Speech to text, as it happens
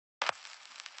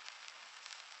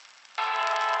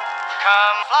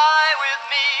Come fly with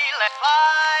me, let's fly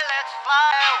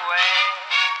away.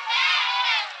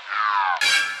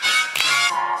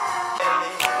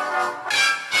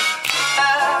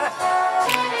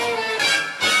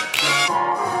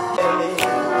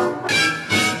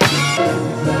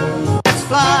 Let's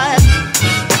fly.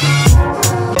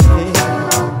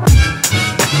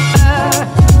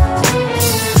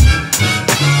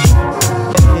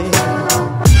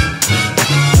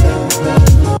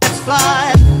 Let's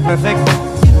fly. Perfect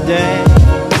day.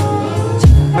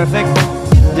 Perfect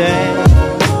day.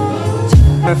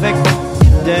 Perfect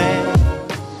day.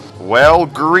 Well,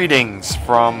 greetings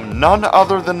from none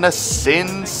other than the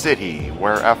Sin City,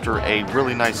 where after a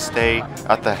really nice stay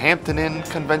at the Hampton Inn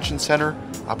Convention Center,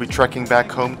 I'll be trekking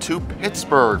back home to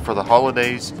Pittsburgh for the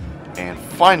holidays and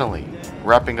finally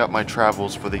wrapping up my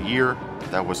travels for the year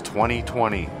that was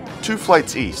 2020. 2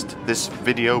 flights east, this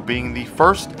video being the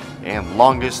first and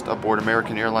longest aboard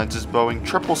American Airlines' Boeing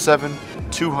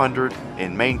 777-200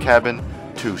 in main cabin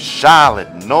to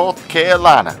Charlotte, North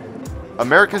Carolina.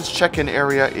 American's check-in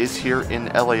area is here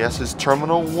in LAS's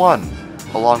Terminal 1,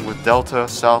 along with Delta,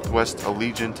 Southwest,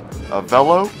 Allegiant,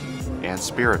 Avelo, and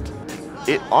Spirit.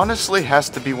 It honestly has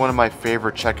to be one of my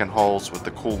favorite check-in halls with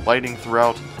the cool lighting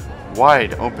throughout,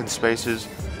 wide open spaces,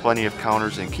 plenty of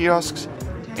counters and kiosks,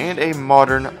 and a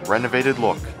modern, renovated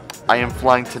look. I am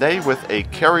flying today with a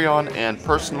carry-on and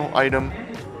personal item,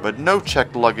 but no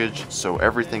checked luggage, so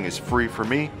everything is free for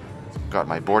me. Got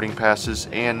my boarding passes,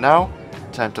 and now,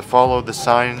 time to follow the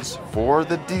signs for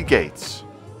the D gates.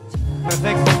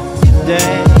 Perfect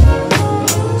day.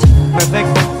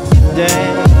 Perfect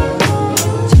day.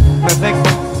 Perfect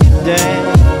day.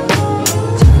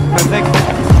 Perfect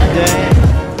day.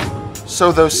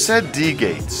 So those said D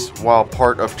gates, while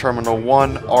part of Terminal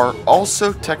 1, are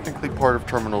also technically part of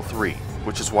Terminal 3,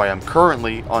 which is why I'm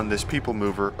currently on this people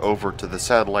mover over to the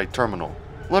satellite terminal.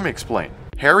 Let me explain.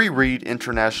 Harry Reid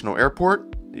International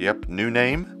Airport, yep, new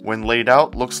name, when laid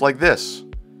out looks like this.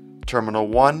 Terminal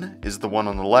 1 is the one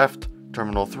on the left,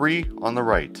 Terminal 3 on the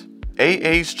right.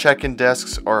 AA's check-in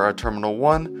desks are at Terminal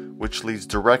 1, which leads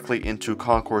directly into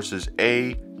concourses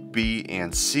A, B,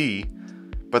 and C,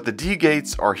 but the D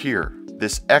gates are here,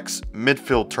 this X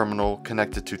midfield terminal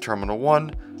connected to Terminal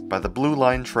 1 by the Blue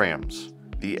Line trams.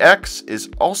 The X is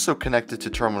also connected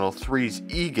to Terminal 3's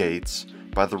E gates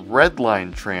by the Red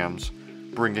Line trams,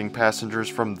 bringing passengers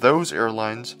from those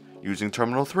airlines using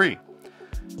Terminal 3.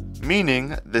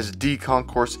 Meaning this D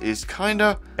concourse is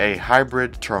kinda a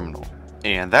hybrid terminal.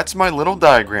 And that's my little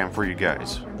diagram for you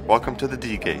guys. Welcome to the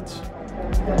D gates.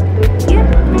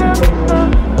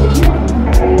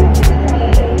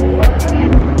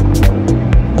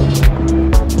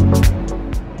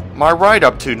 My ride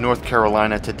up to North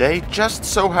Carolina today just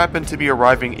so happened to be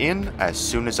arriving in as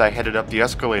soon as I headed up the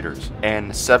escalators.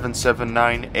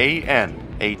 N779AN,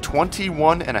 a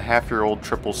 21-and-a-half-year-old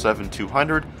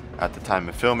 777-200 at the time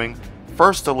of filming,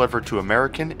 first delivered to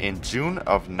American in June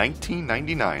of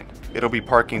 1999. It'll be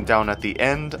parking down at the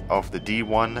end of the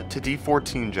D1 to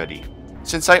D14 jetty.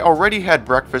 Since I already had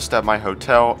breakfast at my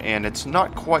hotel and it's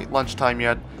not quite lunchtime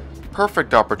yet,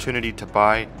 perfect opportunity to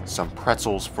buy some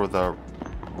pretzels for the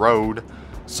road,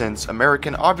 since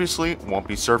American obviously won't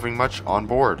be serving much on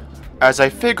board. As I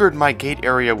figured my gate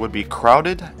area would be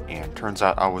crowded, and turns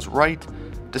out I was right,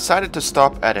 decided to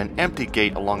stop at an empty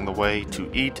gate along the way to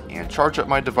eat and charge up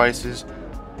my devices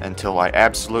until I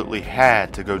absolutely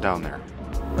had to go down there.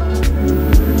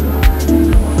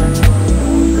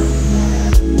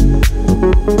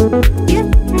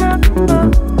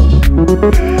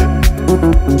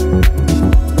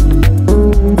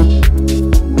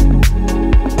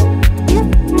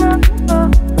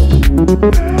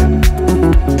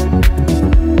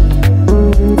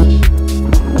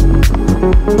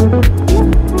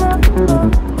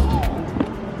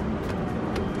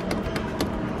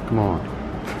 Come on.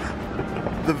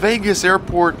 The Vegas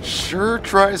airport sure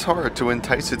tries hard to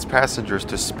entice its passengers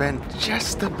to spend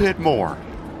just a bit more.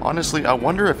 Honestly, I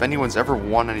wonder if anyone's ever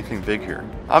won anything big here.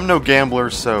 I'm no gambler,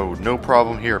 so no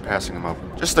problem here passing them over.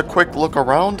 Just a quick look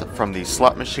around from the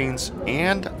slot machines,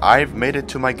 and I've made it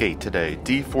to my gate today,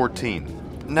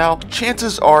 D14. Now,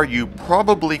 chances are you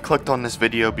probably clicked on this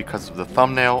video because of the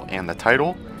thumbnail and the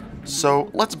title, so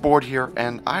let's board here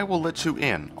and I will let you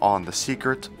in on the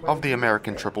secret of the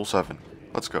American 777.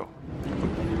 Let's go.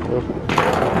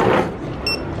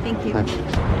 Thank you.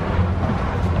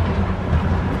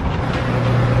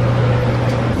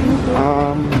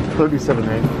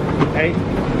 37A.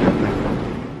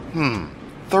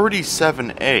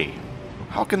 37A.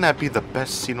 How can that be the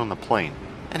best seat on the plane?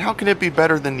 And how can it be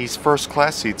better than these first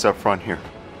class seats up front here?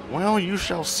 Well, you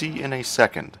shall see in a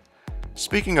second.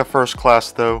 Speaking of first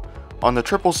class though, on the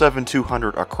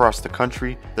 777-200 across the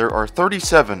country, there are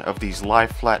 37 of these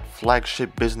lie-flat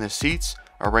flagship business seats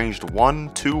arranged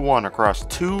 1-to-1 across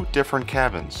 2 different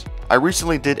cabins. I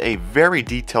recently did a very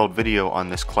detailed video on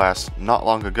this class not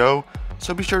long ago,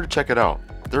 so be sure to check it out.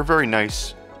 They're very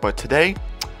nice, but today,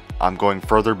 I'm going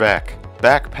further back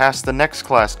past the next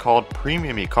class called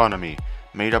Premium Economy,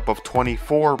 made up of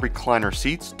 24 recliner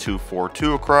seats,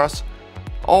 242 across,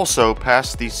 also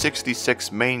past the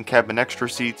 66 main cabin extra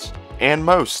seats, and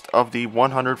most of the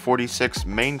 146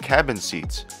 main cabin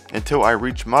seats, until I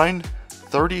reach mine,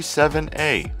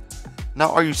 37A. Now,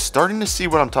 are you starting to see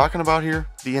what I'm talking about here?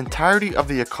 The entirety of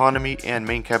the economy and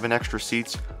main cabin extra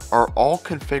seats are all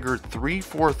configured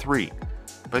 343,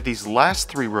 but these last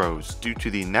 3 rows, due to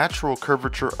the natural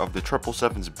curvature of the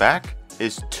 777's back,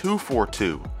 is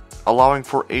 242, allowing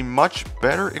for a much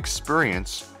better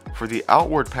experience for the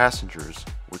outward passengers,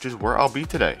 which is where I'll be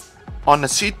today. On the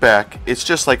seat back, it's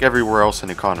just like everywhere else in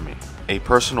economy. A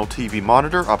personal TV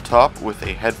monitor up top with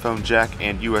a headphone jack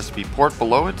and USB port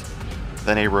below it,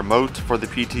 then a remote for the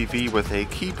PTV with a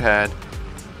keypad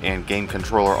and game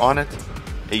controller on it,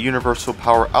 a universal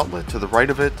power outlet to the right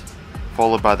of it,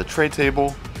 followed by the tray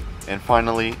table, and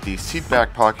finally the seat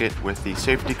back pocket with the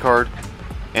safety card,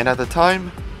 and at the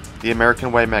time, the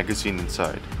American Way magazine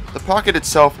inside. The pocket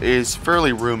itself is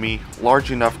fairly roomy, large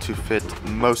enough to fit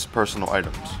most personal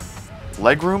items.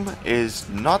 Legroom is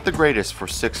not the greatest for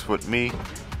 6-foot me,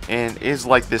 and is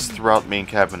like this throughout main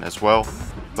cabin as well,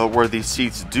 but where these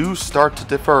seats do start to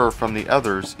differ from the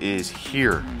others is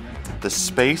here, the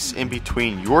space in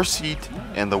between your seat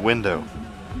and the window.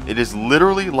 It is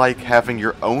literally like having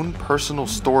your own personal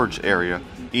storage area,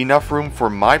 enough room for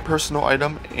my personal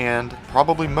item and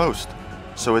probably most,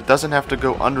 so it doesn't have to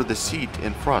go under the seat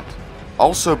in front.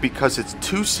 Also, because it's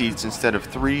 2 seats instead of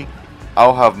 3,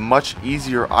 I'll have much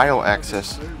easier aisle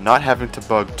access, not having to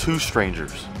bug 2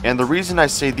 strangers. And the reason I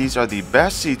say these are the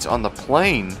best seats on the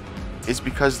plane is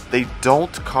because they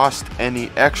don't cost any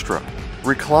extra.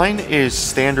 Recline is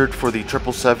standard for the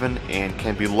 777 and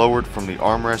can be lowered from the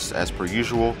armrest as per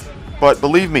usual, but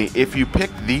believe me, if you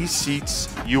pick these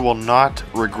seats, you will not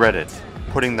regret it.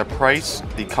 Putting the price,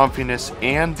 the comfiness,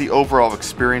 and the overall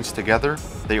experience together,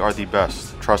 they are the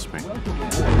best, trust me.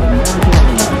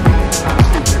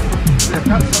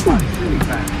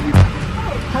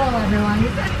 Hello everyone,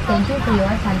 thank you for your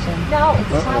attention.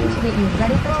 It's time to get you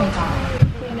ready for takeoff.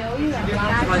 We know you have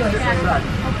lots of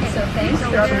choices, so thanks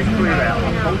for choosing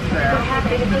American. We're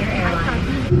happy to be your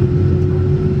airline.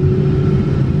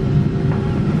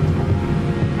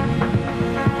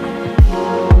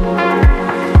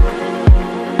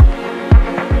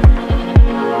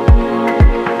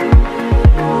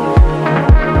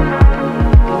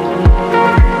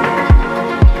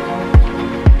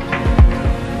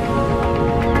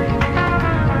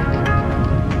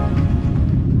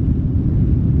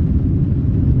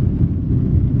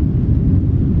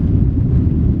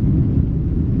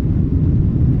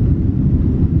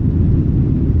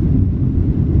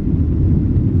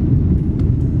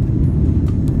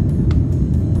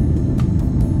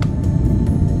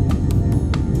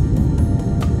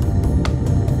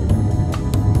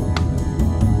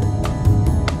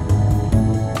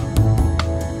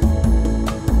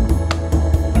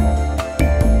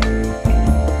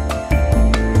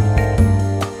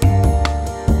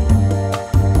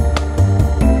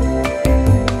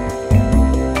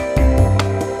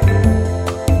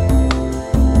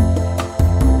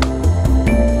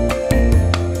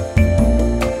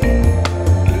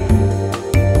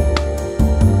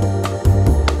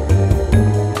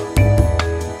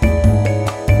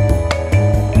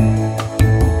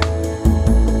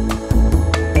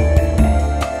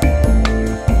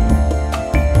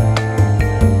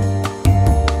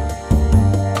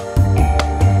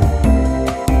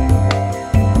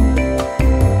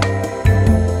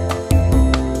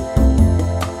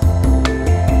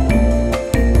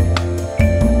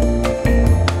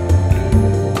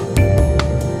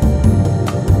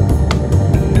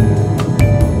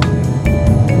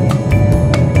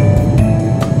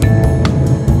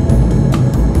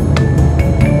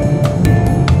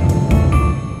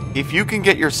 If you can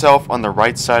get yourself on the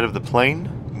right side of the plane,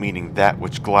 meaning that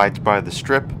which glides by the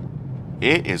strip,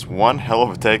 it is one hell of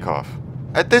a takeoff.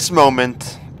 At this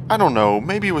moment, I don't know,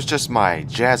 maybe it was just my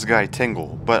jazz guy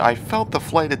tingle, but I felt the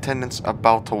flight attendants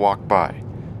about to walk by.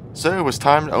 So it was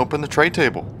time to open the tray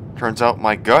table. Turns out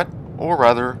my gut, or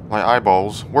rather my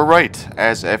eyeballs, were right,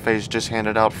 as FA's just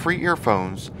handed out free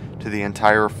earphones to the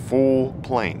entire full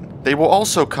plane. They will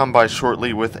also come by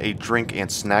shortly with a drink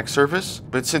and snack service,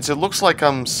 but since it looks like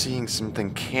I'm seeing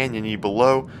something canyony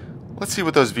below, Let's see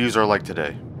what those views are like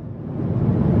today.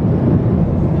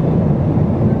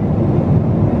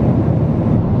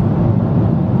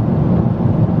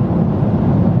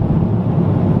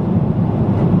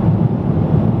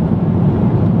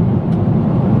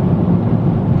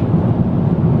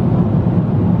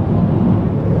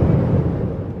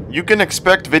 You can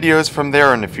expect videos from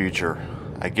there in the future.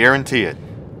 I guarantee it.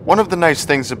 One of the nice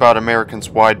things about American's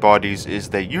wide bodies is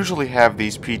they usually have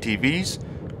these PTVs,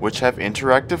 which have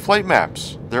interactive flight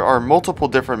maps. There are multiple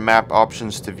different map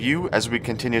options to view as we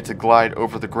continue to glide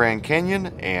over the Grand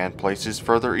Canyon and places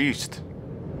further east.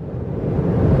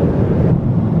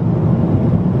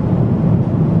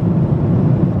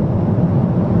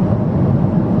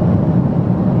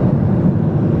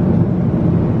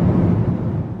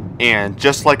 And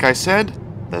just like I said,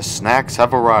 the snacks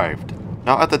have arrived.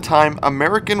 Now at the time,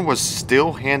 American was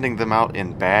still handing them out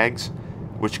in bags,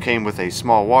 which came with a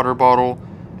small water bottle,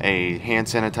 a hand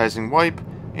sanitizing wipe,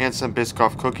 and some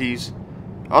Biscoff cookies.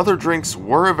 Other drinks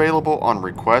were available on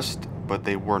request, but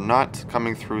they were not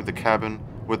coming through the cabin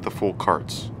with the full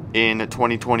carts. In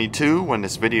 2022, when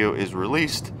this video is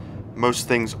released, most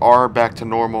things are back to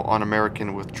normal on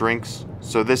American with drinks,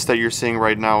 so this that you're seeing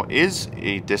right now is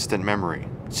a distant memory.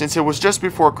 Since it was just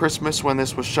before Christmas when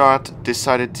this was shot,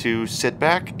 decided to sit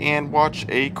back and watch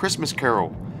A Christmas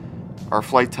Carol. Our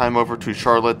flight time over to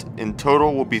Charlotte in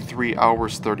total will be 3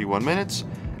 hours 31 minutes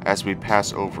as we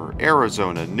pass over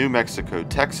Arizona, New Mexico,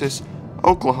 Texas,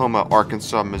 Oklahoma,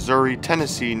 Arkansas, Missouri,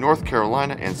 Tennessee, North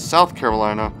Carolina, and South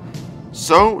Carolina,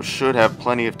 so should have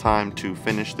plenty of time to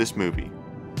finish this movie.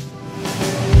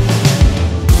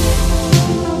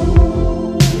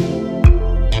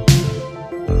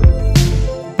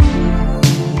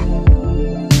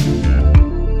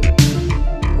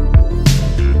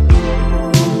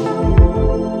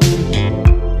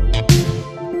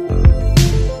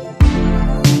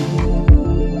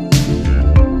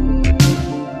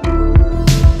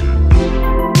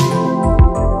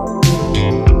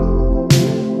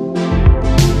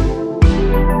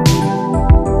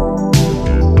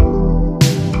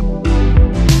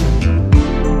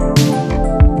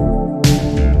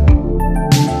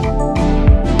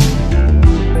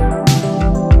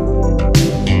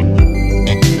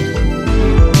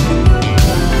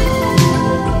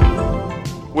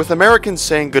 With Americans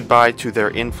saying goodbye to their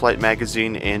in-flight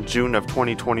magazine in June of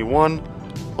 2021,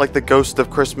 like the ghost of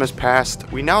Christmas past,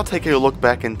 we now take a look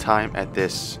back in time at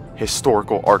this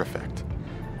historical artifact.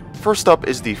 First up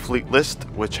is the fleet list,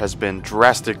 which has been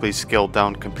drastically scaled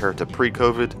down compared to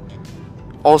pre-COVID.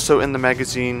 Also in the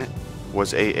magazine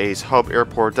was AA's hub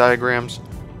airport diagrams,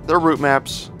 their route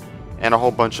maps, and a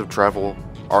whole bunch of travel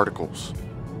articles.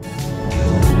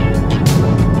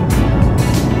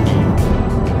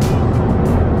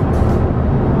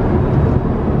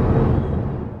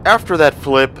 After that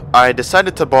flip, I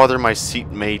decided to bother my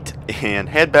seatmate and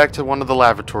head back to one of the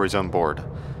lavatories on board.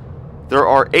 There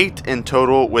are 8 in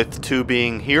total, with 2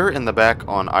 being here in the back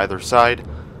on either side.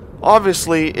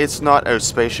 Obviously, it's not as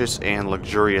spacious and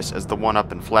luxurious as the one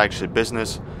up in Flagship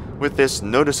Business, with this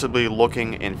noticeably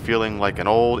looking and feeling like an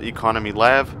old economy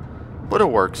lav, but it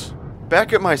works.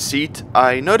 Back at my seat,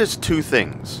 I noticed 2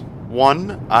 things.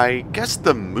 One, I guess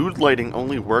the mood lighting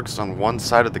only works on one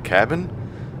side of the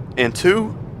cabin, and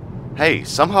 2, hey,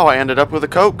 somehow I ended up with a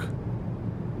Coke.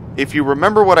 If you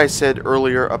remember what I said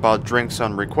earlier about drinks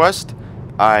on request,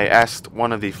 I asked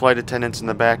one of the flight attendants in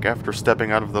the back after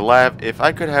stepping out of the lav if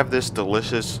I could have this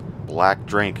delicious black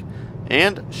drink,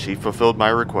 and she fulfilled my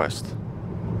request.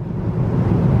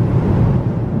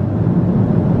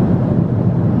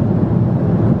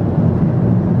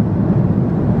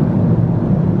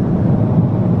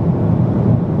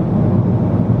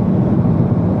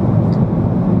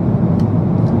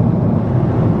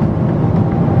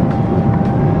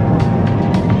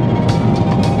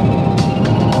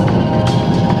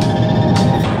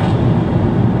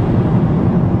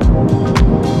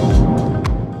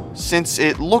 Since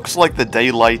it looks like the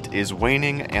daylight is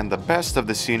waning and the best of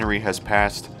the scenery has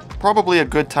passed, probably a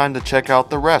good time to check out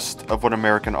the rest of what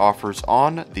American offers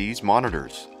on these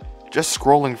monitors. Just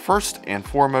scrolling first and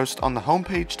foremost on the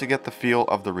homepage to get the feel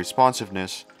of the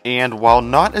responsiveness, and while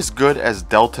not as good as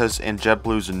Delta's and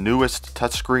JetBlue's newest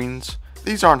touchscreens,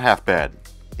 these aren't half bad.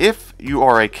 If you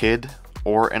are a kid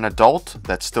or an adult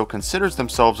that still considers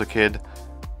themselves a kid,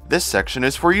 this section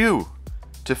is for you.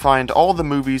 To find all the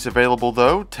movies available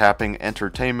though, tapping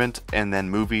entertainment and then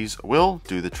movies will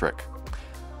do the trick.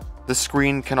 The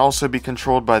screen can also be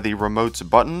controlled by the remote's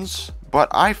buttons, but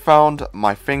I found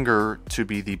my finger to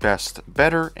be the best,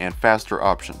 better, and faster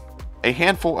option. A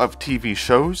handful of TV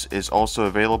shows is also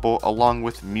available along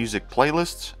with music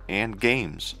playlists and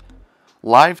games.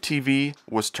 Live TV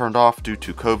was turned off due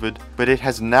to COVID, but it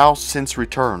has now since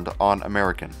returned on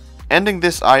American. Ending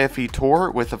this IFE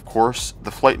tour with, of course, the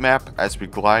flight map as we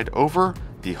glide over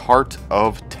the heart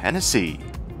of Tennessee.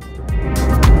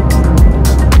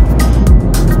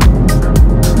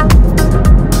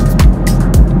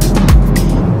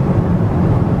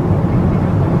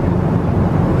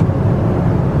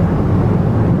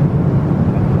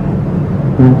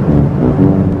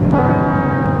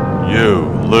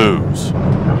 You lose.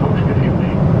 Folks, good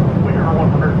evening. We are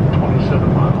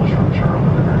 127 miles from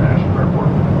Charlotte International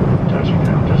Airport, touching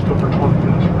down just over 20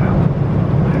 minutes from now.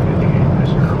 I'm indicating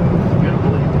this early.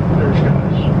 Beautifully clear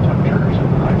skies, temperatures in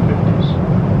the high 50s.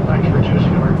 Thanks for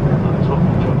choosing American Airlines. Hope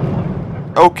you enjoy the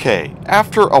flight. Okay,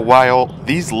 after a while,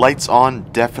 these lights on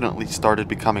definitely started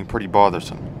becoming pretty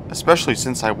bothersome, especially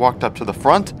since I walked up to the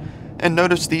front and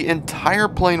noticed the entire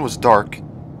plane was dark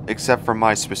except for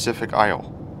my specific aisle.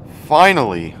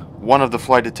 Finally, one of the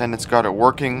flight attendants got it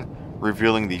working,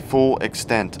 revealing the full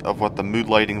extent of what the mood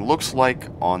lighting looks like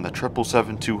on the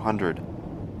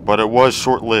 777-200. But it was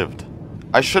short-lived.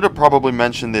 I should have probably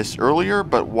mentioned this earlier,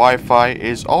 but Wi-Fi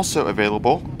is also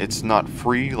available. It's not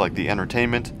free like the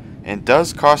entertainment, and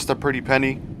does cost a pretty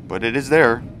penny, but it is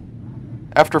there.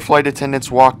 After flight attendants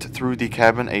walked through the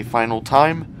cabin a final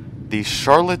time, the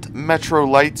Charlotte Metro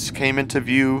lights came into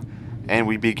view, and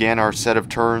we began our set of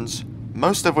turns,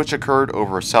 most of which occurred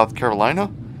over South Carolina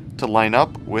to line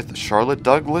up with Charlotte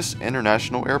Douglas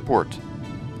International Airport.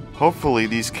 Hopefully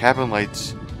these cabin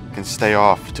lights can stay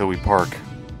off till we park.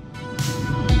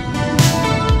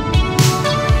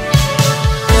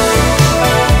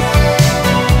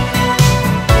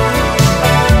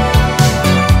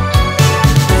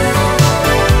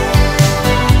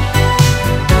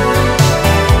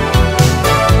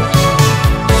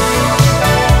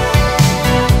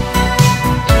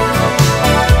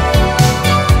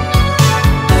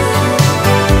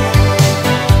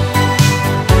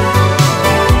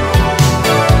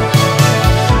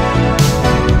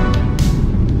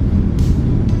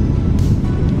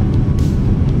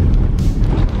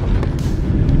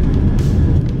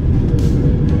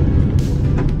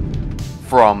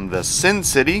 From the Sin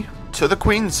City to the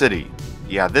Queen City.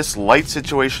 Yeah, this light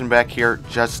situation back here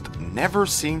just never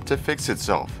seemed to fix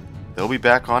itself. They'll be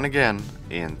back on again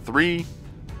in 3,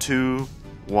 2,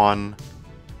 1.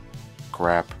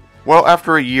 Crap. Well,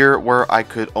 after a year where I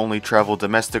could only travel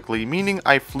domestically, meaning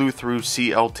I flew through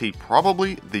CLT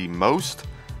probably the most,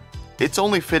 it's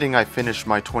only fitting I finish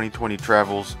my 2020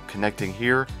 travels connecting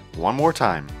here one more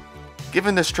time.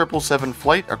 Given this 777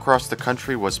 flight across the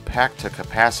country was packed to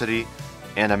capacity,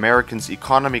 and American's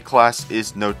economy class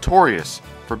is notorious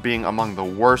for being among the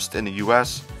worst in the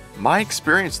US, my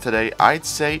experience today, I'd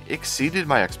say, exceeded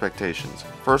my expectations.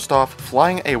 First off,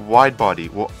 flying a wide body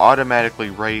will automatically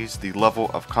raise the level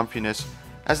of comfiness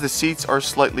as the seats are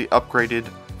slightly upgraded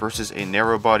versus a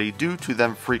narrow body due to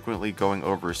them frequently going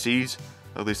overseas,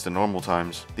 at least in normal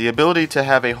times. The ability to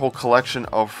have a whole collection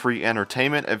of free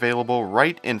entertainment available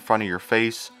right in front of your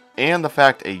face, and the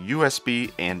fact a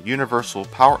USB and universal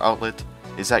power outlet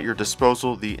is at your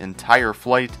disposal the entire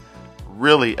flight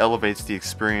really elevates the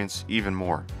experience even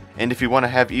more. And if you want to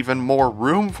have even more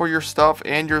room for your stuff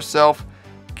and yourself,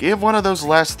 give one of those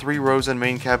last 3 rows in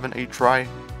main cabin a try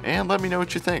and let me know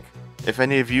what you think. If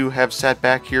any of you have sat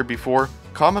back here before,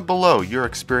 comment below your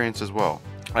experience as well.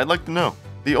 I'd like to know.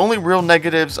 The only real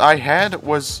negatives I had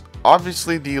was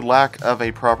obviously the lack of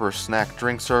a proper snack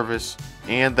drink service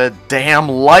and the damn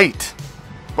light.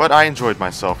 But I enjoyed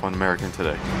myself on American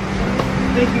today.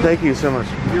 Thank you so much.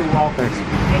 You're welcome. Thanks.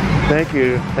 Thank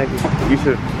you. Thank you. You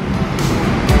too.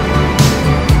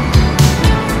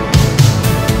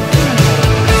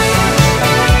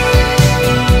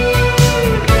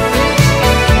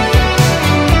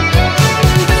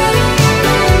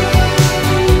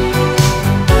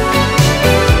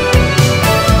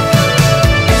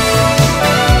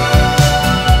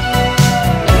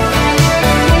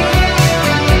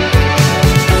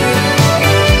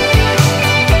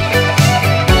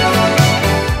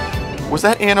 Was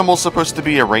that animal supposed to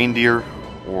be a reindeer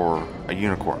or a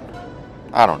unicorn?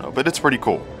 I don't know, but it's pretty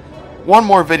cool. One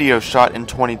more video shot in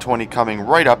 2020 coming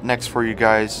right up next for you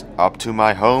guys, up to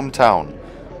my hometown.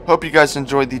 Hope you guys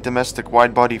enjoyed the domestic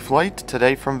wide-body flight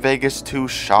today from Vegas to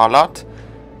Charlotte.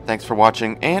 Thanks for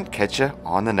watching and catch ya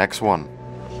on the next one.